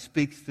someone who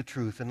speaks the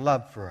truth in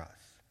love for us?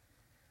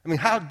 I mean,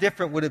 how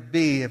different would it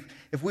be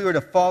if we were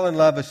to fall in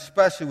love,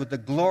 especially with the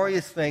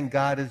glorious thing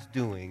God is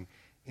doing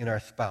in our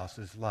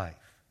spouse's life?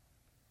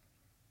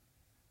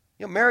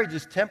 Marriage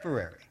is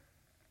temporary.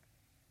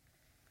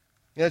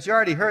 As you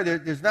already heard,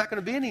 there's not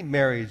going to be any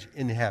marriage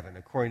in heaven,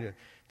 according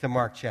to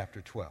Mark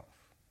chapter 12.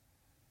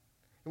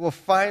 It will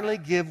finally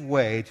give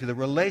way to the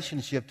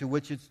relationship to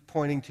which it's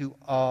pointing to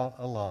all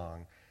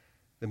along,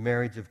 the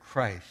marriage of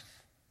Christ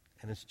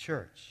and his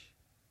church.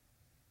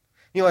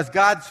 As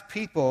God's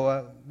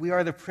people, we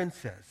are the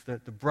princess, the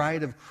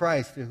bride of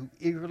Christ, who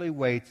eagerly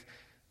waits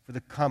for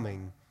the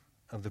coming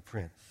of the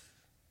prince.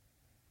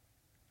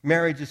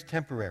 Marriage is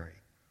temporary,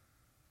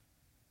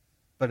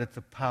 but it's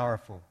a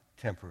powerful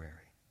temporary.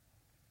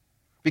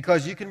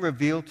 Because you can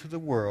reveal to the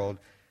world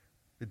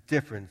the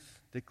difference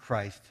that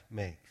Christ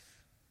makes.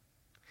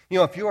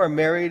 If you are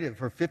married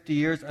for 50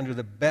 years under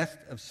the best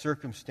of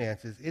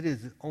circumstances, it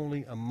is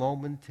only a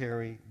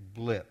momentary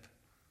blip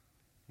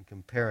in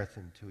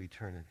comparison to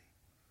eternity.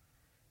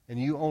 And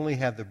you only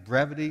have the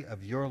brevity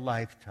of your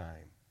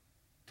lifetime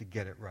to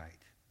get it right.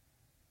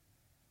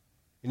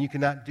 And you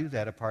cannot do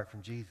that apart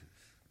from Jesus.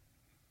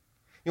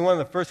 One of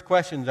the first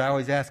questions I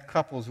always ask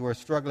couples who are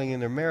struggling in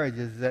their marriage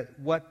is, at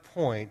what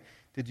point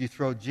did you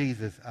throw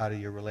Jesus out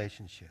of your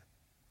relationship?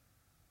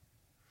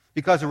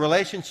 Because a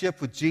relationship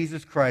with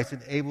Jesus Christ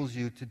enables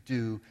you to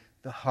do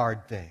the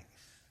hard things,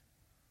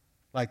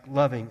 like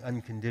loving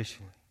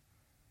unconditionally,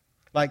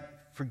 like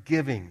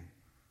forgiving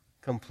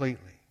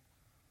completely,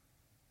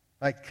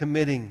 like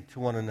committing to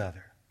one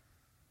another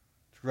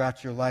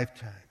throughout your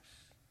lifetimes.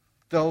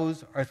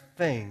 Those are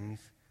things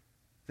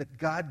that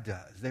God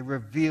does. They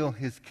reveal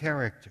his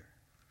character,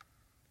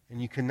 and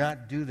you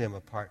cannot do them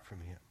apart from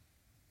him.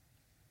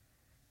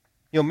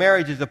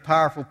 Marriage is a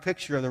powerful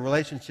picture of the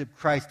relationship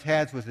Christ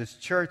has with his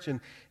church,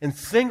 and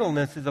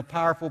singleness is a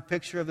powerful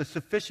picture of the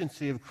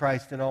sufficiency of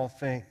Christ in all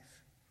things.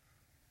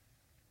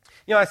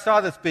 I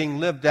saw this being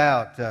lived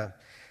out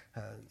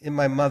in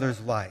my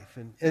mother's life.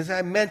 And as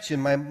I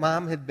mentioned, my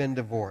mom had been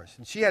divorced,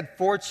 and she had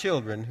 4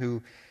 children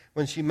who,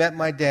 when she met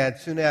my dad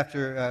soon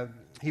after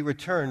he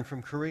returned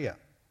from Korea.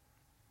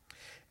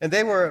 And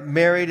they were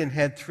married and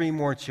had 3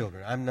 more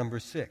children. I'm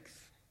number 6.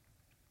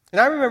 And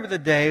I remember the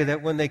day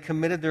that when they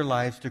committed their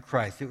lives to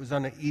Christ. It was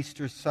on an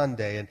Easter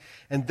Sunday,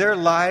 and their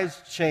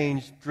lives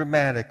changed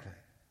dramatically.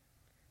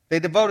 They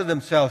devoted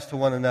themselves to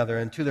one another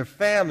and to their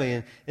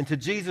family and to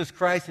Jesus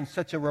Christ in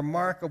such a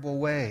remarkable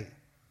way.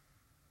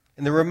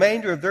 And the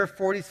remainder of their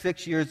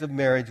 46 years of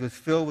marriage was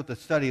filled with the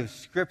study of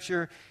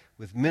Scripture,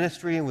 with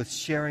ministry, and with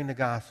sharing the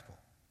gospel.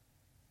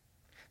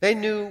 They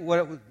knew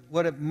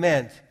what it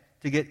meant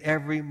to get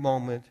every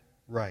moment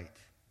right,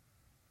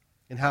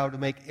 and how to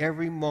make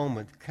every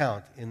moment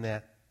count in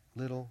that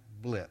little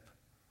blip.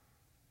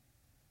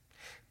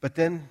 But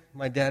then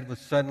my dad was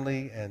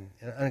suddenly and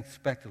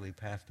unexpectedly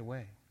passed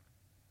away.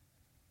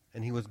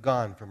 And he was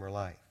gone from her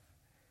life.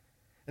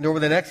 And over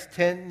the next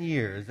 10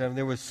 years,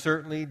 there were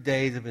certainly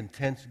days of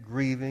intense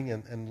grieving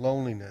and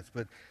loneliness,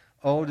 but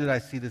oh, did I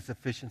see the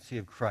sufficiency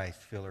of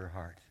Christ fill her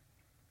heart.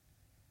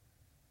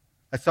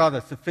 I saw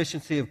the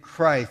sufficiency of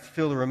Christ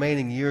fill the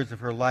remaining years of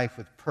her life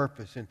with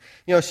purpose. And,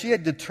 she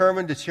had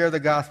determined to share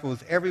the gospel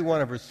with every one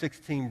of her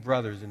 16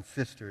 brothers and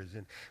sisters,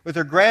 and with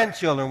her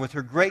grandchildren, with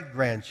her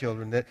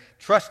great-grandchildren, that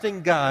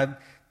trusting God,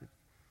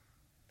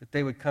 that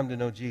they would come to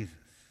know Jesus.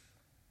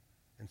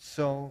 And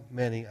so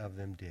many of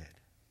them did.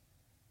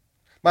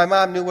 My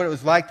mom knew what it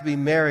was like to be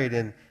married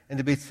and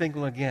to be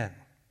single again,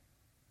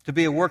 to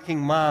be a working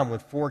mom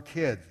with 4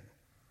 kids.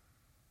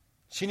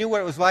 She knew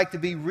what it was like to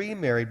be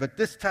remarried, but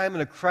this time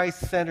in a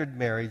Christ-centered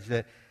marriage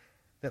that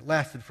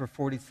lasted for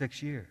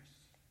 46 years.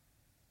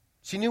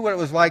 She knew what it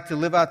was like to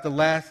live out the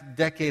last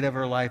decade of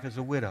her life as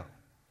a widow,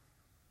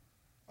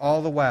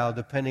 all the while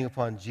depending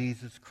upon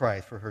Jesus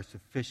Christ for her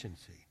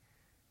sufficiency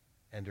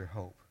and her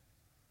hope.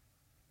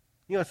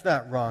 It's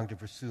not wrong to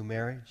pursue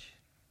marriage.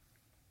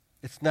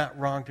 It's not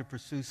wrong to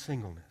pursue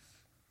singleness.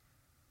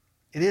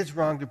 It is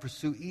wrong to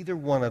pursue either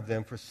one of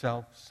them for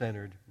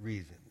self-centered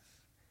reasons,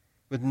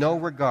 with no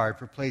regard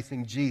for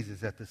placing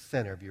Jesus at the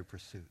center of your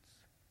pursuits.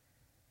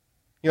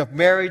 If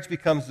marriage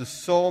becomes the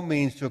sole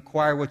means to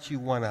acquire what you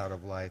want out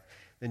of life,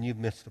 then you've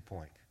missed the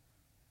point.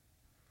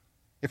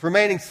 If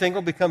remaining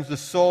single becomes the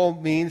sole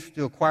means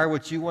to acquire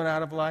what you want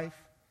out of life,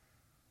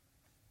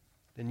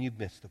 then you've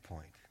missed the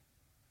point.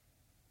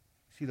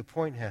 See, the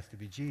point has to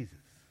be Jesus.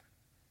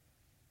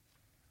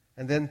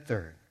 And then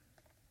third,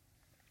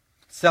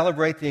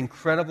 celebrate the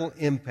incredible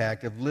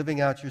impact of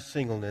living out your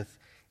singleness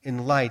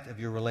in light of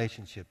your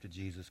relationship to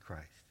Jesus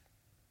Christ.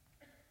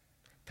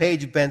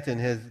 Paige Benton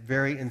has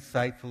very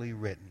insightfully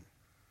written,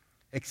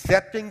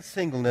 accepting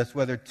singleness,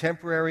 whether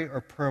temporary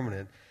or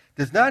permanent,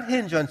 does not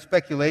hinge on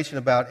speculation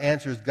about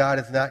answers God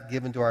has not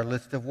given to our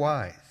list of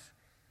whys,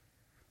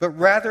 but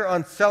rather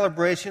on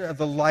celebration of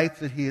the life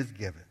that he has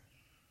given.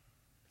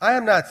 I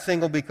am not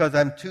single because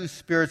I'm too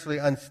spiritually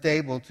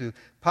unstable to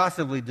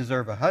possibly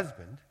deserve a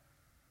husband,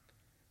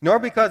 nor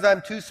because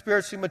I'm too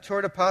spiritually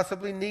mature to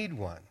possibly need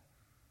one.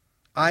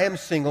 I am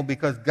single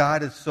because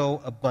God is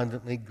so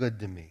abundantly good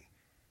to me,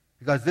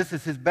 because this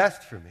is his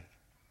best for me.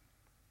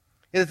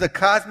 It is a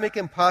cosmic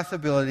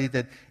impossibility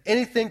that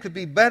anything could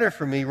be better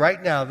for me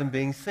right now than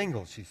being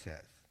single, she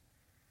says.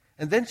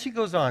 And then she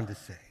goes on to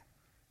say,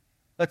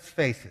 let's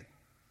face it,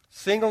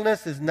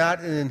 singleness is not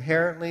an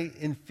inherently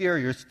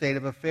inferior state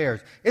of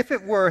affairs. If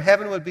it were,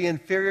 heaven would be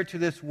inferior to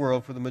this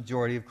world for the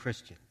majority of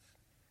Christians.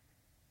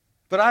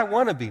 But I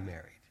want to be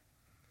married,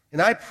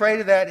 and I pray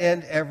to that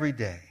end every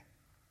day.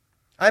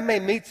 I may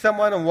meet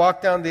someone and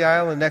walk down the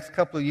aisle in the next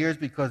couple of years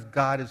because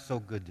God is so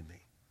good to me.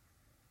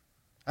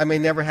 I may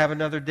never have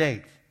another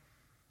date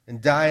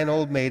and die an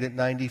old maid at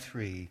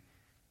 93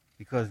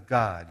 because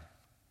God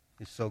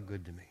is so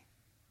good to me.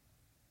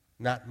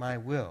 Not my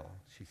will,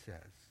 she says,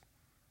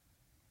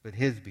 but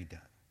his be done.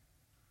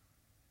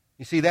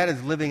 You see, that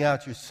is living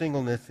out your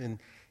singleness in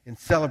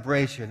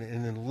celebration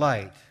and in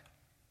light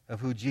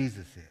of who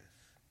Jesus is.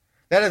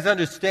 That is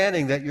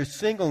understanding that your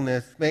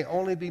singleness may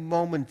only be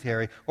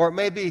momentary, or it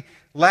may be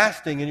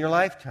lasting in your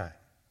lifetime.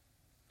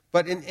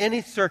 But in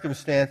any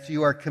circumstance,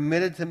 you are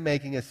committed to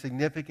making a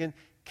significant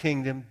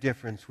kingdom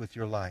difference with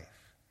your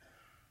life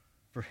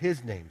for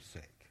his name's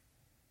sake.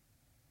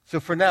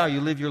 So for now,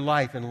 you live your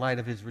life in light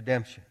of his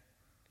redemption.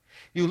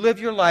 You live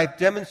your life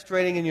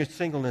demonstrating in your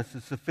singleness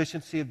the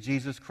sufficiency of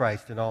Jesus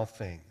Christ in all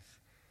things.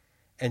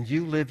 And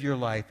you live your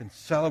life in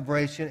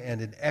celebration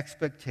and in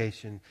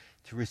expectation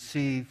to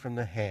receive from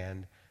the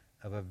hand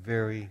of a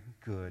very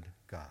good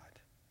God.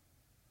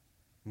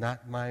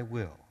 Not my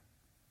will,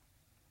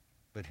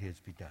 but his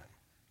be done.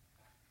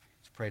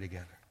 Let's pray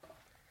together.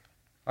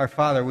 Our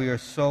Father, we are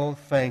so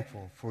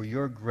thankful for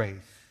your grace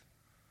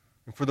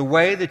and for the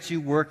way that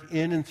you work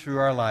in and through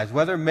our lives.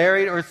 Whether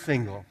married or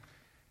single,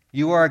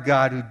 you are a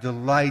God who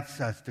delights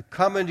us to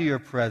come into your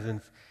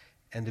presence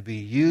and to be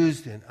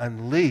used and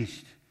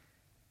unleashed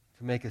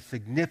to make a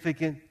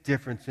significant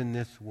difference in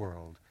this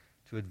world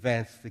to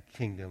advance the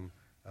kingdom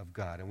of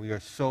God. And we are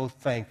so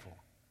thankful,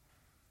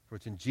 for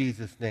it's in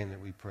Jesus' name that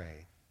we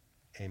pray.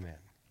 Amen.